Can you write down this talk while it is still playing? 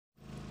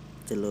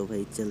चलो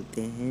भाई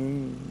चलते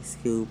हैं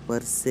इसके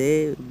ऊपर से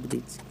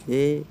ब्रिज के।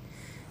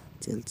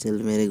 चल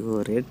चल मेरे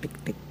घोड़े टिक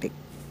टिक टिक,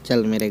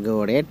 चल मेरे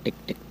घोड़े टिक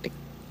टिक टिक,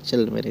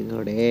 चल मेरे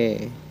घोड़े।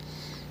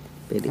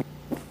 पहले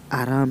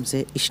आराम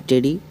से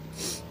स्टेडी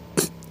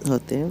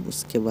होते हैं,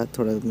 उसके बाद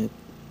थोड़ा मैं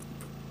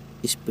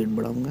स्पीड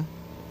बढ़ाऊंगा।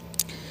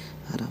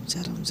 आराम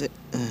से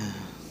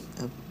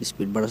अब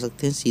स्पीड बढ़ा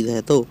सकते हैं, सीधा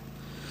है तो।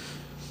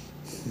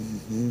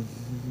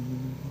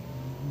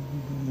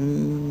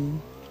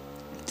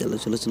 चलो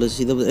चलो चलो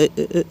सीधा।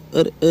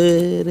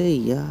 अरे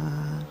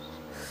यार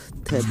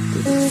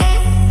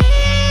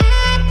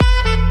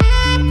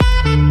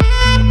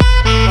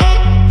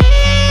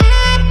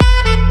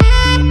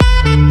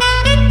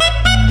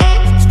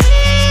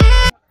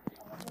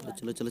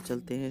चलो चलो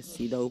चलते हैं,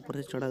 सीधा ऊपर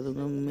से चढ़ा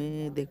दूंगा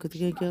मैं। देखो तो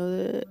क्या हो रहा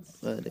है।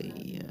 अरे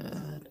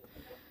यार,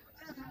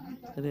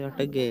 अरे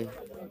अटक गए।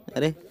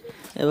 अरे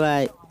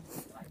भाई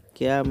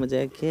क्या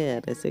मजाक है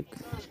यार, ऐसे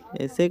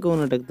ऐसे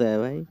कौन अटकता है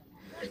भाई।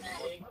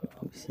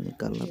 इसे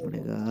निकालना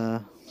पड़ेगा।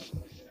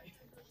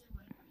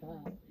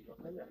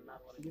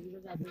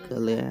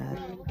 चल यार,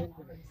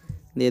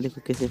 ये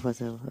देखो कैसे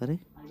फंसा हुआ। अरे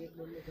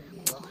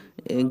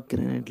एक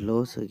ग्रेनेड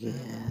लॉस हो गया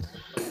यार,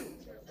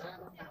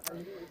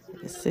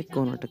 इससे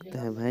कौन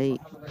अटकता है भाई।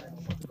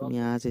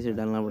 यहाँ से इसे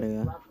डालना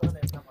पड़ेगा।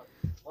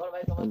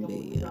 अबे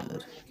यार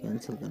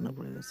कैंसिल करना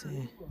पड़ेगा इसे,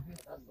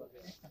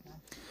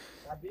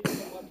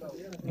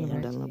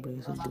 यहाँ डालना पड़ेगा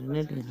इसे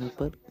ग्रेनेड यहाँ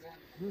पर,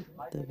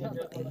 तभी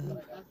निकलेगा।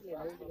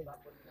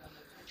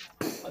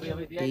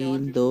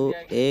 3 2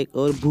 1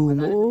 और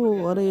बूम।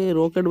 ओ अरे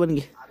रॉकेट बन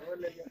गया।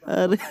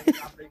 अरे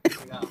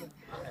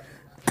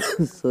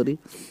सॉरी,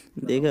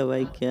 देखा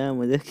भाई क्या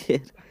मजाक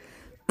है।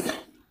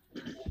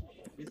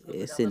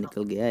 ऐसे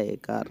निकल गया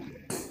एक कार,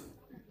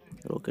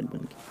 रॉकेट बन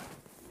गया।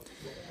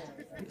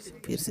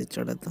 फिर से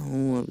चढ़ाता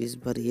हूँ अब इस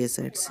बार ये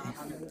साइड से,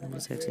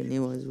 इस साइड से नहीं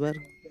हुआ इस बार।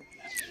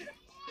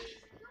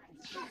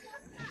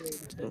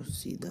 चलो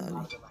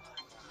सीधा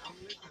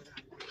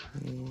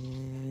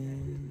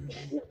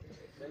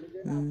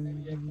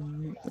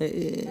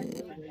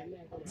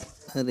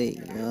अरे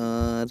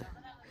यार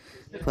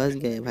फंस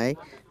गए भाई।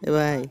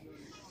 भाई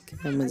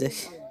क्या मजाक,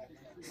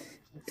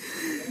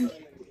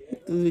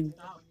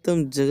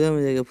 तुम जगह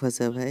में जगह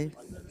फंसा भाई।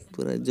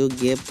 पूरा जो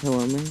गैप था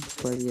वहाँ में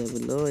फंस गया।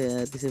 बोलो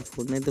यार इसे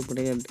फोड़ना ही तो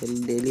पड़ेगा,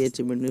 डेली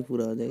अचीवमेंट में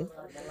पूरा हो जाएगा।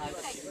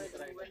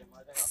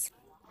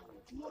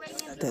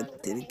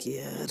 तेरे की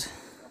यार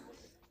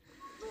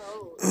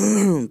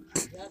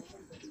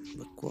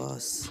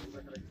बकवास।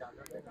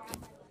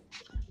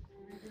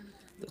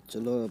 तो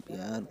चलो अब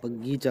यार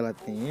बग्गी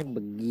चलाते हैं,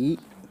 बग्गी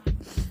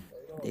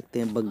देखते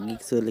हैं बग्गी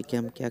से लेके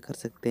हम क्या कर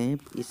सकते हैं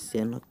इस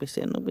सैनोक पे।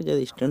 सैनोक पे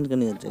ज़्यादा स्टंट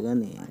करने की जगह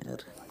नहीं है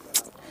यार,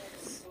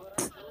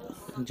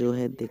 जो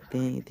है देखते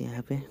हैं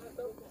यहाँ पे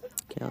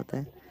क्या होता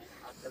है।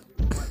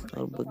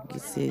 और बग्गी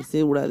से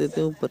इसे उड़ा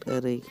देते हैं ऊपर।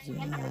 अरे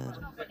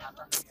यार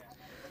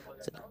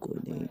चल कोई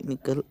नहीं,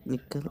 निकल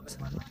निकल।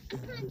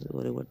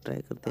 और एक बार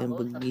ट्राई करते हैं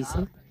बग्गी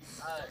से।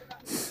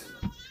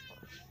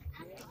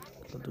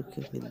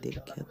 रुके फिर देख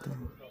के आता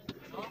हूँ।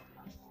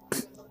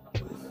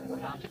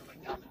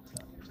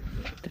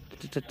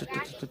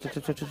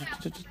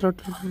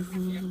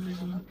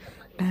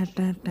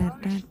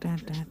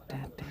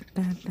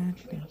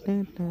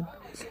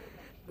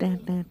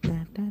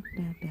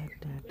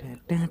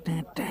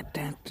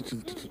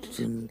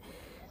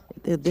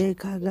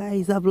 देखा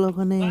गाइस आप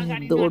लोगों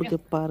ने, दौड़ के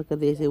पार कर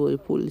दिया। वही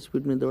फुल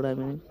स्पीड में दौड़ा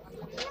मैंने।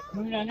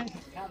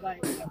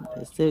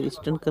 ऐसे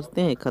स्टंट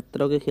करते हैं,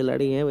 खतरों के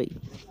खिलाड़ी हैं भाई।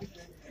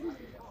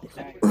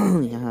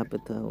 यहाँ पे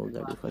था वो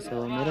गाड़ी फंसा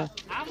हुआ मेरा।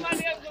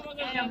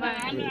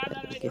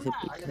 कैसे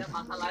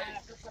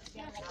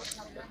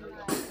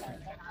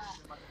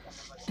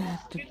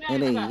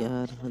अरे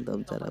यार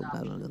दब जा रहा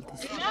बार बार गलती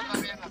से।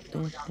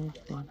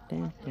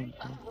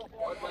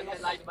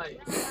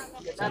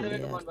 चल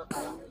यार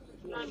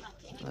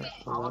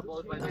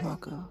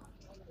धमाका।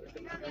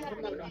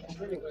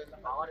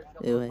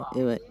 ए भाई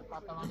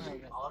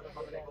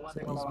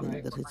चलो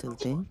इधर से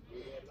चलते हैं,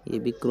 ये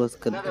भी क्रॉस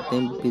कर देते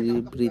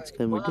हैं ब्रिज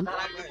का मिडिल।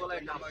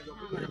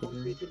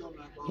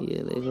 ये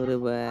देखो रे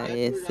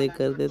भाई ऐसे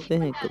कर देते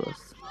हैं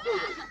क्रॉस।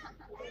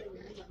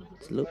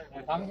 चलो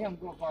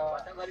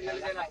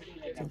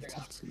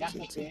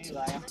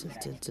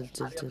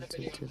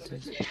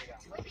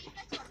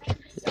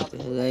चल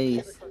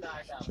गाइस,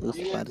 उस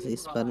पार से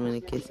इस पार मैंने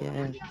कैसे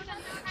आया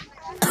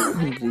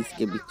ब्रिज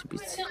के बीच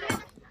बीच।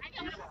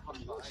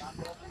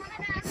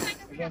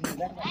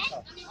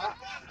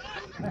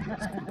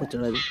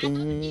 चढ़ा देते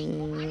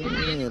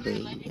हैं। अरे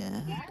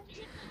यार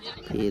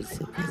फिर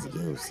से फंस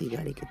गया उसी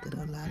गाड़ी की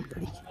तरह, लाल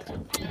गाड़ी की तरह।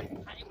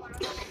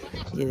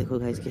 ये देखो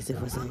गाइस कैसे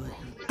फंसा हुआ है।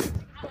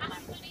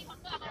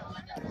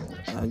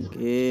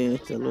 आगे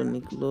चलो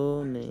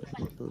निकलो, नहीं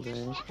निकल रहा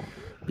है,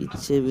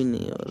 पीछे भी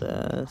नहीं हो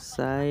रहा।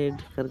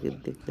 साइड करके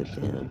देख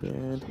लेते हैं अब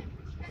यार।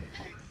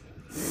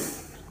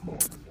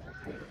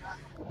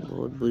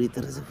 बहुत बुरी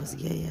तरह से फंस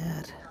गया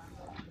यार।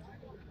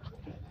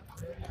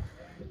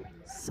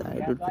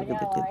 साइड उठ करके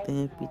देख लेते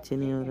हैं, पीछे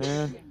नहीं हो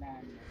रहा,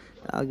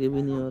 आगे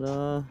भी नहीं हो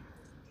रहा।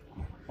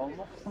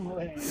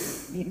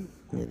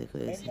 ये देखो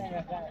ऐसे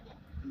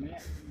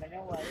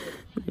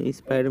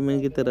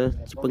स्पाइडरमैन की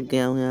तरह चिपक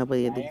गया हूँ यहाँ पर।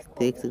 ये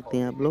देख सकते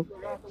हैं आप लोग।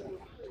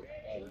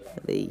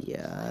 अरे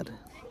यार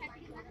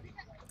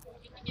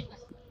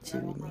पीछे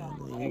भी नहीं आ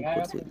रहा,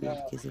 ऊपर से देख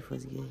कैसे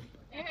फंस गए।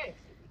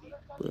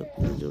 पूरा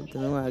पीछे जोड़ दे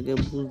रहा हूँ, आगे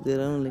बूझ दे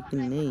रहा हूँ, लेकिन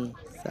नहीं।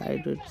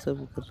 साइड वेट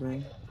सब कर रहा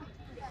हूँ,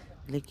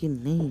 लेकिन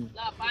नहीं।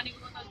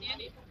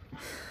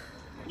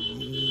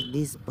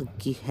 This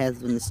buggy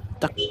has been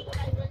stuck.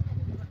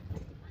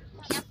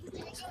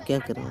 क्या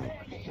करूँ अब?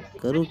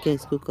 करूँ क्या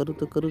इसको? करूँ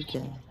तो करूँ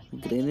क्या?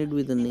 ग्रेनेड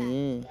भी तो नहीं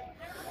है।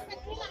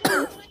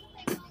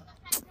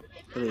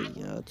 अरे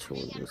यार छोड़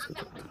दो उसको,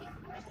 छोड़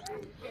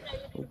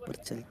दो। ऊपर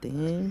चलते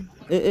हैं।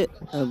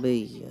 अबे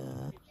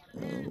यार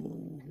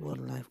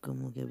और लाइफ कम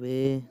हो गया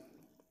बे।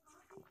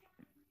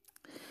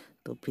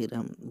 तो फिर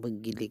हम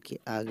बग्गी लेके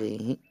आ गए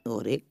हैं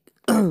और एक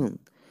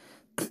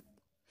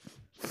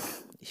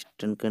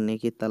स्टंट करने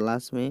की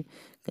तलाश में।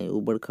 कहीं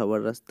उबड़ खाबड़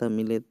रास्ता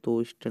मिले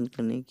तो स्टंट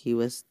करने की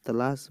बस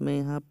तलाश में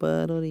यहाँ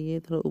पर। और ये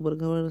थोड़ा उबड़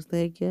खाबड़ रास्ता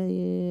है क्या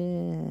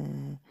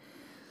ये?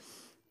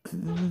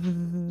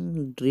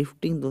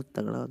 ड्रिफ्टिंग तो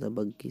तगड़ा होता है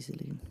बग्गी से,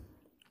 लेकिन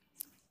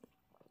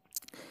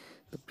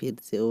तो फिर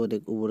से और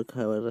एक उबड़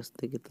खाबड़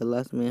रास्ते की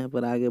तलाश में यहाँ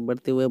पर आगे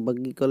बढ़ते हुए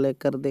बग्गी को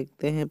लेकर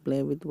देखते हैं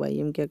प्ले विथ वाई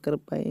हम क्या कर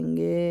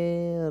पाएंगे।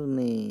 और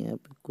नहीं, यहाँ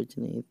पे कुछ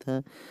नहीं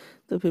था।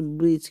 तो फिर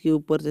ब्रिज के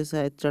ऊपर से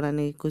शायद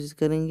चढ़ाने की कोशिश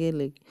करेंगे,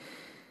 लेकिन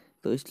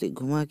तो इसलिए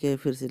घुमा के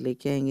फिर से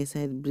लेके आएंगे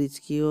शायद ब्रिज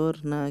की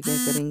ओर ना। क्या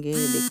करेंगे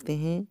देखते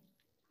हैं।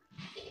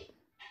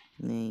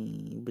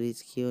 नहीं,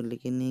 ब्रिज की ओर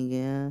लेके नहीं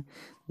गया।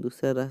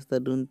 दूसरा रास्ता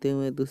ढूंढते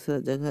हुए, दूसरा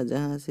जगह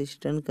जहाँ से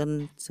स्टंट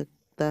कर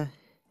सकता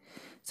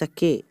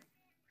सके,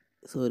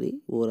 सॉरी,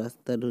 वो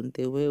रास्ता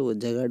ढूंढते हुए, वो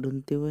जगह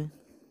ढूंढते हुए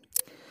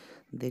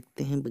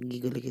देखते हैं बग्गी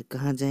को लेके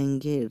कहाँ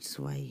जाएंगे। It's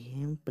Y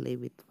M play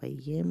with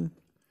Y M.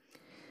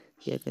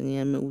 क्या करें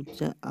यहाँ में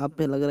ऊंचा आप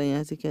पे लग रहा है,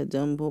 यहाँ से क्या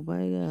जंप हो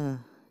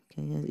पाएगा?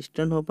 क्या यहाँ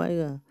स्टंट हो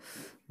पाएगा?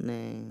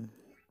 नहीं।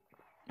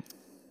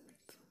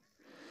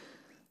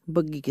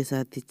 बग्गी के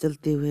साथ ही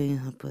चलते हुए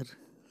यहाँ पर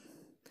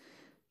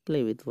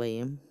प्ले विथ वाई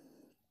एम।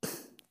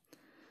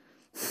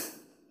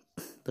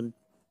 तो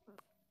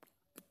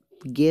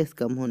गैस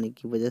कम होने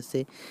की वजह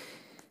से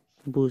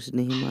बूस्ट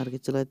नहीं मार के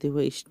चलाते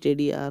हुए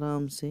स्टेडी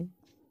आराम से।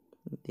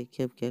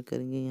 देखिए अब क्या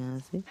करेंगे यहाँ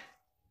से।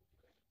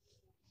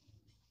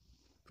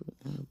 तो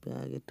यहाँ पे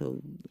आगे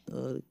ठोक,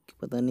 और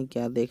पता नहीं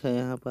क्या देखा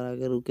यहाँ पर।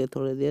 आगे रुके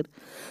थोड़ी देर।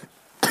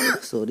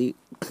 सॉरी।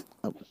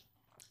 अब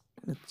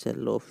अच्छा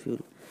लो फ्यूल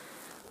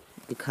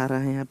दिखा रहा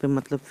है यहाँ पे,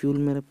 मतलब फ्यूल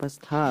मेरे पास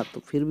था तो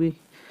फिर भी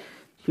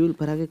फ्यूल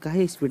भरा के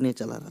काहे स्पीड नहीं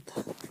चला रहा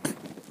था।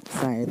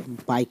 शायद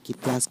बाइक की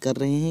क्लास कर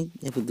रहे हैं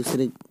या फिर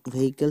दूसरे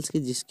व्हीकल्स की,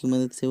 जिसकी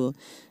मदद से वो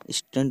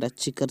स्टंट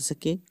अच्छी कर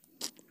सके।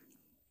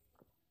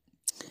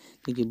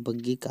 क्योंकि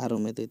बग्गी कारों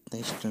में तो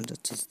इतना स्टंट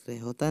अच्छे से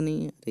होता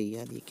नहीं है। अरे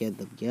यार ये क्या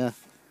दब गया?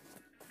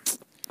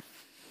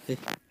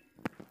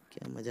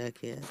 क्या मजाक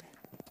है यार।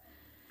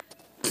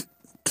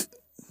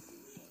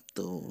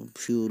 तो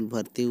फ्यूल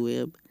भरते हुए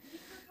अब,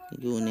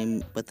 क्योंकि उन्हें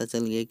पता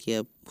चल गया कि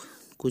अब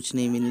कुछ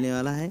नहीं मिलने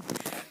वाला है,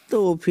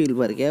 तो वो फ्यूल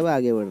भर के अब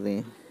आगे बढ़ रहे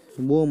हैं।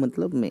 वो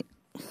मतलब मैं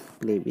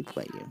प्ले विथ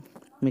वाई एम,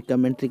 मैं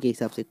कमेंट्री के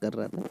हिसाब से कर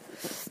रहा था।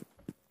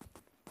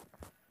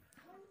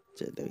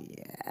 चलो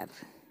यार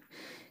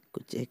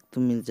कुछ एक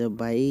तो मिल जाए।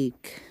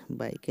 बाइक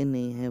बाइक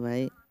नहीं है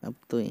भाई, अब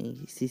तो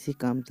इसी से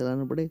काम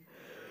चलाना पड़ेगा।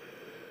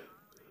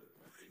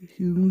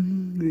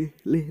 ले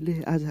ले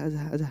ले, आजा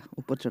आजा आजा,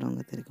 ऊपर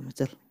चढ़ाऊंगा तेरे को मैं।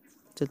 चल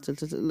चल चल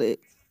चल, चल ले।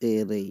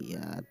 अरे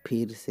यार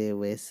फिर से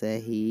वैसा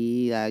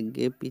ही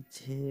आगे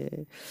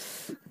पीछे,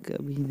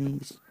 कभी नहीं।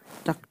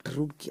 टक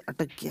रुक गया,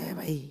 अटक गया है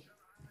भाई।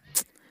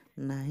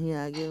 नहीं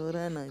आगे हो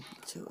रहा है ना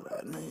पीछे हो रहा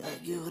है, नहीं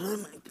आगे हो रहा है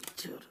ना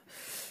पीछे हो रहा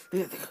है।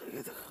 ये देखो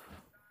ये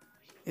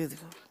देखो ये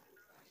देखो,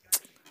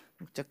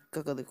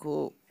 चक्का का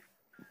देखो,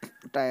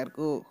 टायर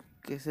को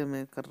कैसे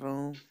मैं कर रहा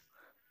हूँ,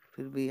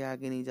 फिर भी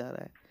आगे नहीं जा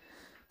रहा है,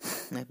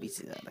 नहीं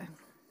पीछे जा रहा है,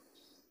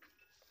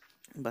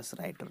 बस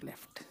राइट और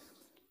लेफ्ट।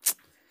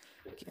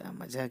 क्या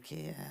मजाक है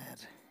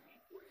यार।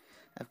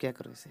 अब क्या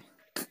करो, इसे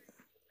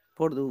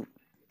फोड़ दूँ?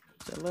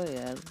 चलो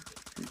यार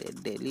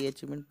डेली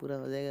अचीवमेंट पूरा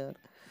हो जाएगा। और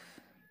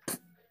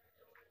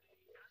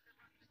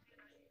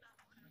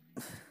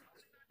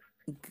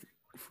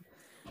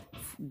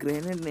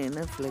ग्रेनेड नहीं है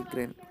ना, फ्लैग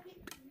ग्रेनेड।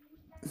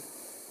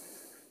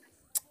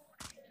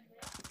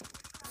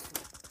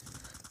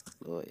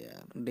 ओ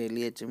यार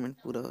डेली अचीवमेंट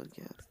पूरा हो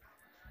गया यार,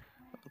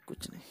 और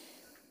कुछ नहीं।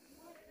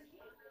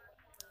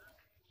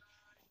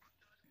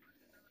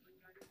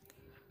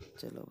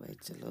 चलो भाई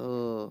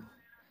चलो,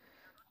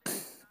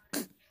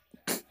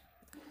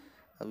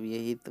 अब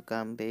यही तो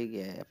काम रह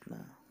गया है अपना।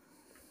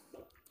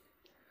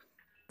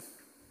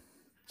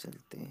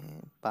 चलते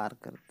हैं, पार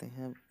करते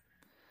हैं।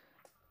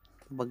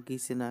 बग्गी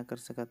से ना कर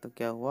सका तो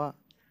क्या हुआ,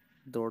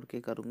 दौड़ के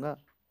करूँगा।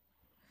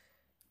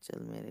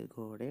 चल मेरे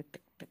घोड़े,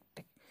 टिक टिक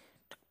टिक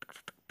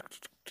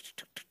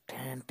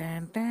टैन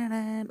टैन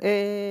टैन।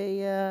 ए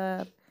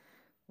यार,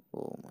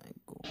 ओ माय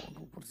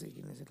गॉड, ऊपर से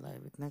गिरने से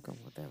लाइफ इतना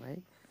कम होता है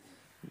भाई,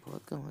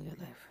 बहुत कम हो गया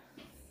लाइफ।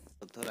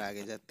 थोड़ा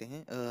आगे जाते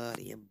हैं और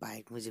ये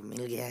बाइक मुझे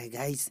मिल गया है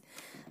गाइस।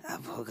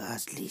 अब होगा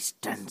असली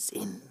स्टंट्स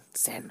इन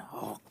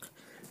सैनहॉक।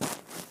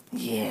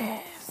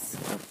 यस,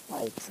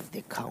 बाइक से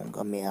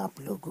दिखाऊंगा मैं आप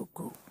लोगों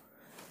को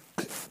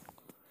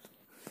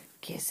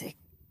कैसे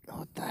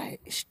होता है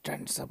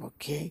स्टंट सब।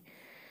 ओके,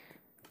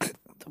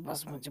 तो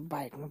बस मुझे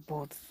बाइक में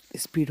बहुत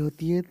स्पीड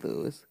होती है,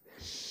 तो बस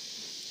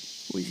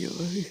मुझे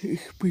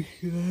स्पीड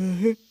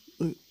है।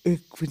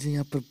 एक मुझे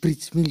यहाँ पर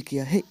ब्रिज मिल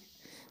गया है।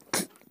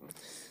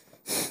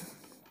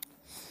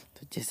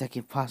 तो जैसा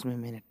कि फास्ट में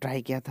मैंने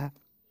ट्राई किया था,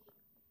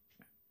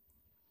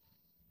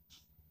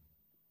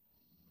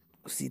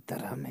 उसी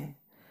तरह मैं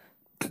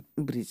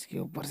ब्रिज के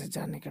ऊपर से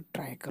जाने का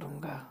ट्राई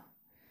करूंगा।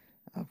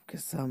 आपके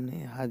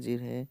सामने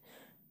हाजिर है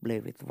play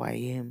with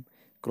YM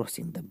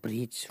crossing the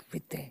bridge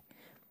with A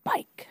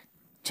bike.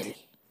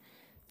 चलिए,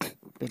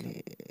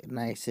 पहले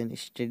नाइस एंड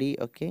स्टडी।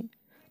 ओके,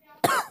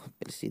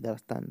 पहले सीधा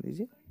रास्ता आने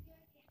दीजिए।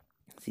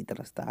 सीधा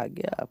रास्ता आ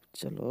गया, अब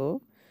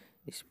चलो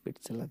स्पीड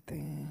चलाते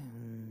हैं।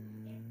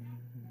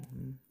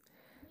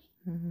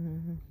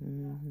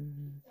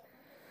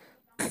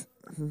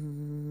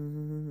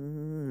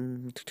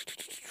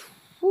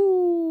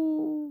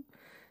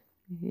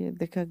 ये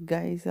देखा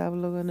गाइस आप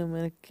लोगों ने,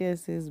 मैंने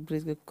कैसे इस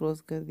ब्रिज को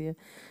क्रॉस कर दिया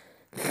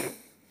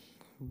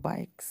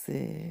बाइक से।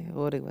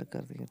 और एक बार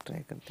कर देंगे,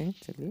 ट्राई करते हैं।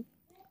 चलिए,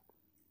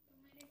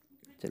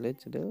 चलो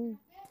चलो,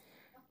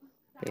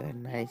 पहले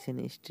नाइस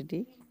एंड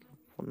स्टडी।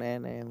 नया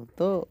नया हूँ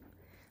तो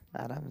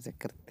आराम से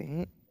करते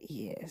हैं।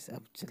 यस,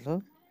 अब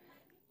चलो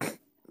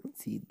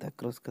सीधा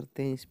क्रॉस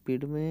करते हैं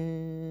स्पीड में।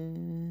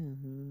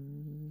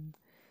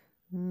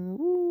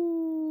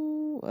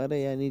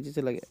 अरे यार, नीचे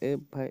चला गया। ए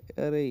भाई,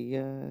 अरे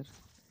यार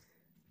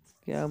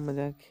क्या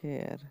मजाक है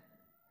यार।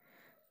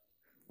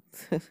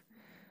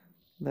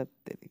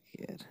 तेरी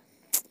यार,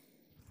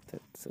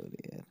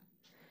 सॉरी यार।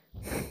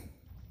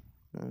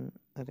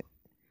 अरे,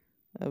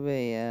 अबे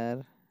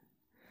यार,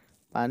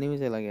 पानी में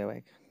चला गया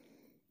बाइक।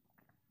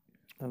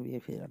 अब ये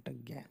फिर अटक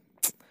गया,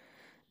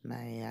 ना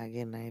ही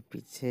आगे ना ही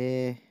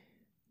पीछे।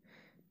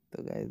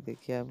 तो गाइस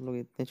देखिए आप लोग,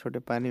 इतने छोटे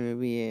पानी में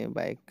भी ये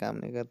बाइक काम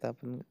नहीं करता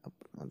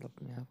मतलब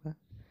अपने आप का।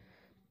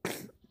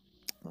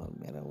 और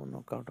मेरा वो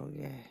नॉकआउट हो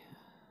गया है।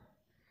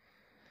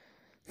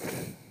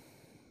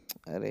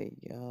 अरे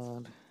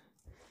यार,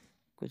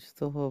 कुछ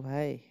तो हो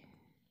भाई।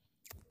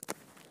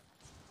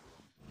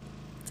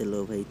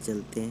 चलो भाई,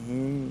 चलते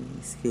हैं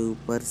इसके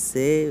ऊपर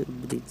से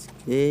ब्रिज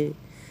के।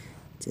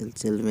 चल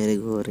चल मेरे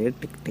घोड़े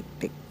टिक टिक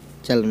टिक,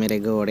 चल मेरे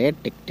घोड़े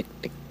टिक टिक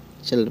टिक,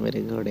 चल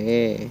मेरे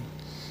घोड़े।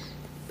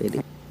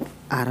 पहले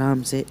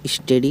आराम से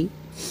स्टेडी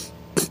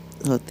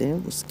होते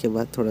हैं, उसके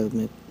बाद थोड़ा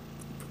मैं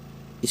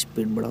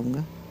स्पीड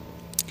बढ़ाऊंगा।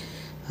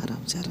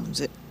 आराम से आराम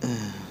से।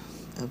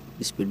 अब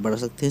स्पीड बढ़ा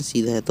सकते हैं,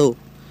 सीधा है तो।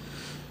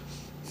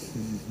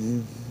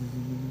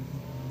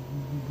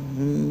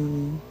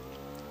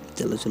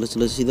 चलो चलो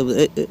चलो सीधा।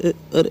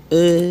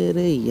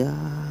 अरे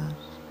यार,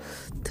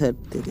 थर्ड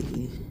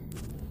तेरी।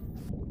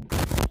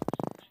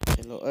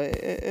 चलो,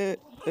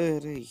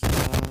 अरे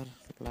यार,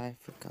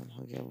 लाइफ कम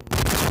हो गया वो।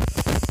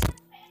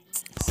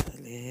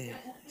 साले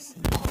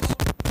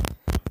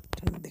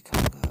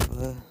दिखाऊंगा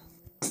अब।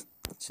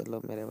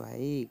 चलो मेरे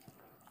भाई,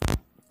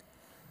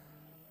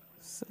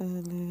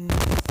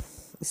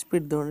 साले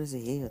स्पीड दौड़ने से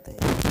यही होता है,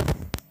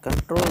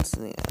 कंट्रोल्स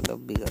नहीं तो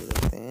बिगड़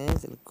देते हैं।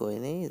 चलो कोई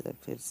नहीं, इधर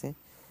फिर से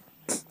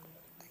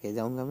आगे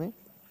जाऊंगा मैं,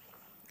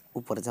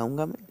 ऊपर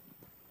जाऊंगा मैं।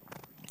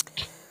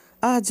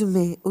 आज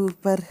मैं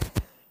ऊपर,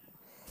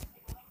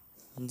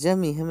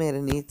 जमी है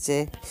मेरे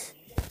नीचे,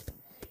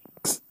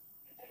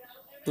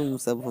 तुम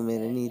सब हो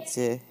मेरे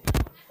नीचे।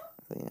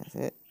 तो यहाँ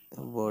से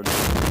बोर्ड,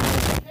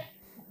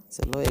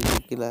 चलो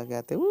एक किला के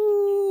आते।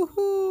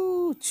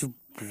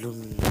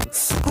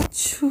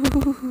 अच्छू,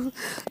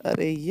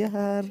 अरे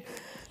यार,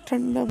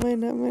 ठंडा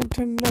महीना में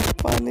ठंडा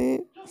पानी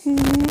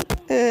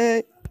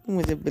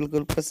मुझे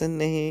बिल्कुल पसंद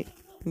नहीं।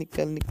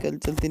 निकल निकल,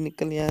 जल्दी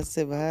निकल यहाँ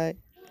से भाई।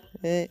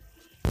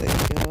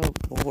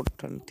 बहुत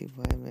ठंड थी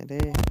भाई मेरे।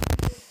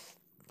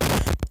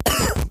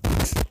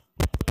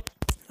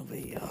 अबे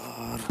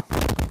यार,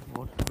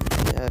 बहुत ठंड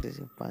थी यार।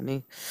 इसे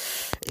पानी,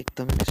 एक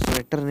तो मैंने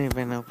स्वेटर नहीं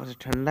पहना, ऊपर से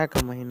ठंडा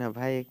का महीना।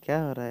 भाई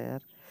क्या हो रहा है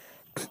यार।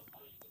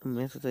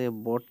 मैं सोचा ये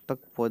बोट तक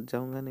पहुंच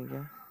जाऊंगा, नहीं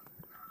क्या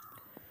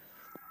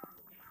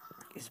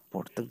इस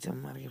बोट तक जम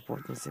मार के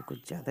पहुंचने से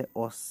कुछ ज्यादा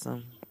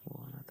ऑसम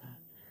होना था।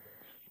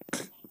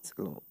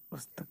 चलो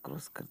रास्ता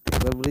क्रॉस करते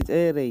हैं ब्रिज।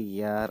 अरे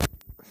यार,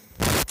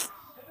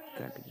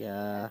 कट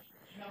गया,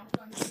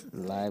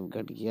 लाइव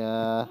कट गया।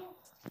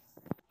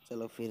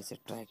 चलो फिर से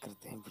ट्राई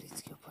करते हैं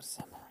ब्रिज के ऊपर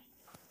से ना।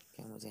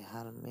 क्या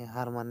मैं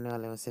हार मानने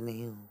वाले में से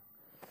नहीं हूँ।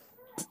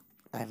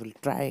 I will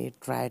try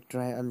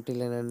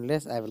until and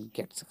unless I will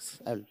get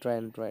success. I will try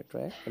and try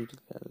until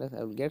and unless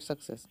I will get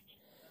success.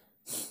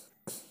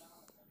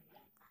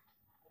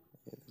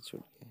 ये तो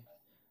छूट गया,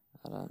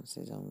 आराम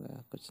से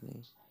जाऊंगा, कुछ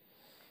नहीं,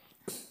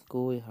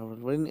 कोई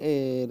हड़बड़ी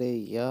नहीं। अरे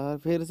यार,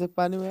 फिर से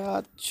पानी में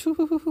अच्छू।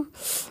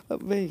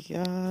 अबे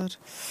यार,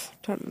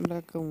 ठंडा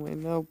का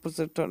महीना, ऊपर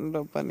से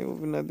ठंडा पानी, वो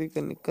भी नदी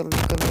का। निकल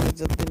निकल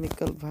जल्दी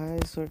निकल भाई,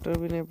 स्वेटर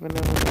भी नहीं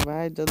पहना मैंने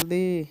भाई,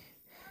 जल्दी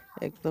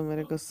एक तो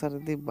मेरे को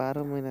सर्दी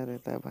 12 महीना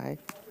रहता है भाई।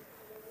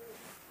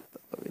 तो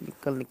अभी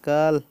निकल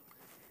निकल,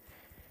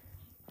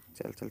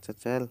 चल चल चल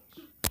चल,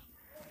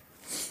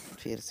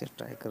 फिर से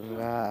ट्राई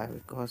करूँगा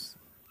because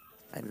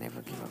I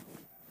never give up.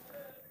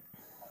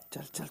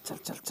 चल चल चल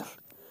चल चल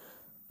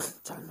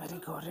चल मेरी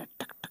घोड़े,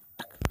 टक टक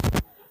टक।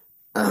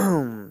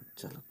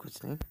 चलो कुछ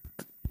नहीं,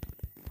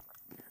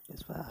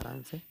 इस बार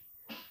आराम से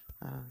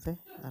आराम से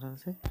आराम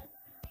से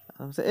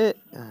आराम से।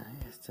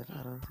 यस चल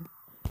आराम से,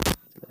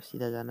 चलो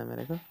सीधा जाना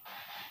मेरे को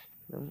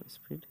एकदम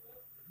स्पीड।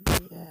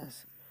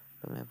 यस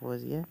तो मैं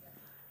पहुंच गया।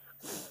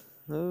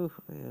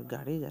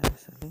 गाड़ी जा रहा है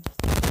साले।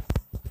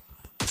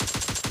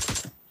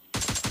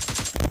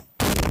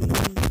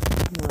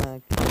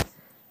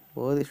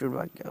 बहुत स्पीड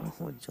भाग गया,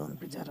 वो जोन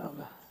पे जा रहा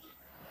होगा।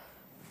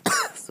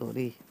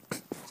 सॉरी।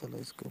 चलो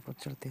इसके ऊपर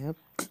चढ़ते हैं अब।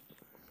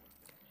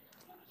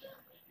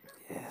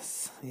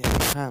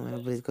 यस हाँ मैंने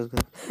ब्रिज को।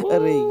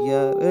 अरे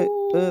यार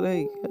अरे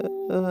यार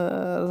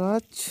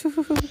राजू,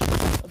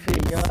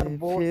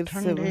 फिर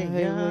से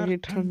भाई वही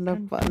ठंडा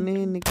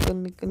पानी। निकल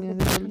निकल यहाँ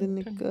से, जल्दी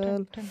निकल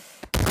निकल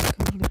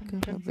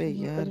निकल। अबे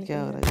यार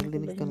क्या हो रहा है, जल्दी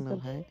निकलना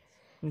भाई।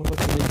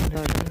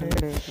 इतना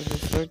ठंडे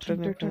स्वेटर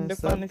नहीं पहने,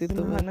 सर्दी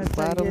तो मेरे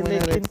 12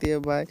 महीना रहती है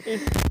भाई।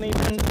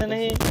 निकल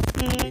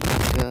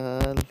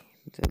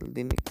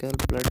जल्दी निकल,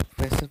 ब्लड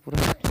प्रेशर पूरा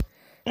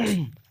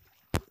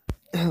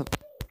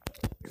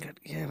घट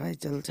गया है भाई।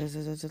 चल चल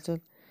चल चल चल।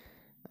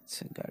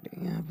 अच्छा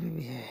गाड़ी यहाँ पे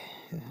भी है।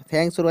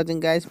 Thanks for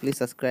watching guys, please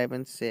subscribe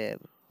and share,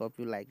 hope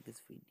you like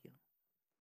this video.